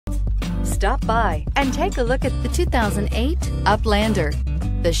Stop by and take a look at the 2008 Uplander.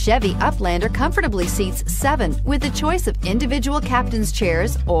 The Chevy Uplander comfortably seats 7 with a choice of individual captain's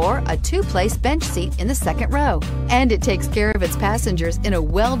chairs or a 2-place bench seat in the second row. And it takes care of its passengers in a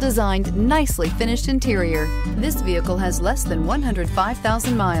well-designed, nicely finished interior. This vehicle has less than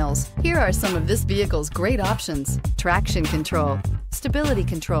 105,000 miles. Here are some of this vehicle's great options: traction control, stability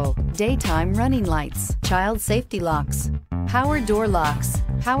control, daytime running lights, child safety locks, power door locks,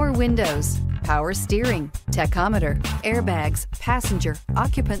 power windows, power steering, tachometer, airbags, passenger,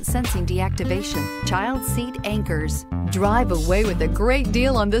 occupant sensing deactivation, child seat anchors. Drive away with a great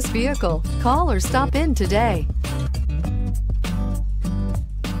deal on this vehicle. Call or stop in today.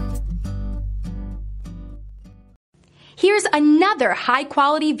 Here's another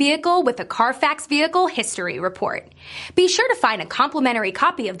high-quality vehicle with a CARFAX Vehicle History Report. Be sure to find a complimentary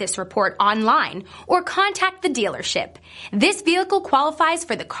copy of this report online or contact the dealership. This vehicle qualifies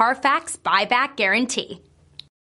for the CARFAX Buyback Guarantee.